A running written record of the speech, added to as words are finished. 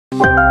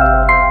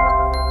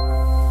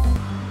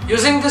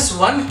Using this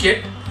one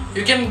kit,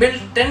 you can build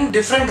 10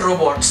 different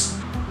robots.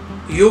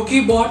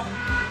 Yoki bot,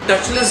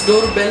 touchless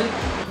doorbell,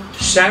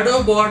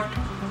 shadow bot,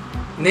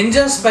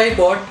 ninja spy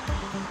bot,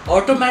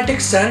 automatic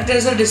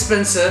sanitizer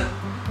dispenser,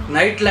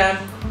 night lamp,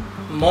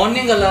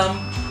 morning alarm,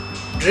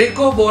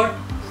 Draco bot,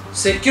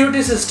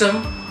 security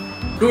system,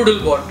 doodle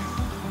bot.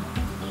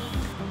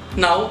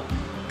 Now,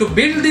 to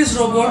build these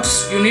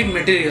robots, you need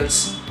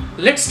materials.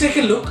 Let's take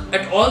a look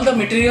at all the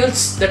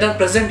materials that are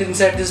present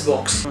inside this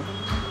box.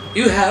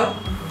 You have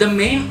the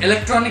main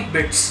electronic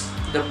bits,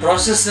 the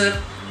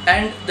processor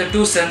and the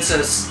two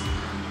sensors.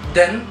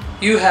 Then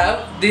you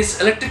have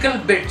these electrical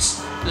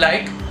bits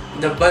like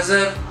the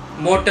buzzer,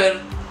 motor,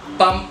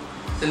 pump,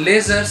 the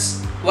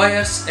lasers,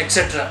 wires,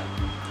 etc.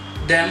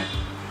 Then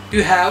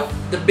you have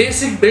the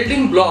basic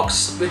building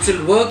blocks which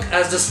will work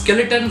as the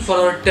skeleton for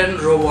our 10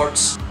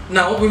 robots.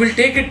 Now we will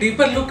take a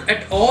deeper look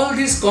at all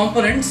these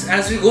components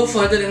as we go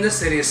further in the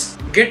series.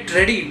 Get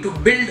ready to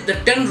build the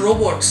 10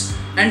 robots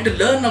and to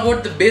learn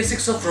about the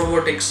basics of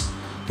robotics.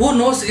 Who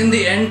knows, in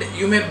the end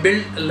you may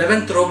build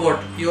 11th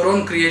robot, your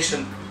own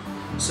creation.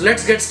 So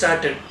let's get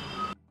started.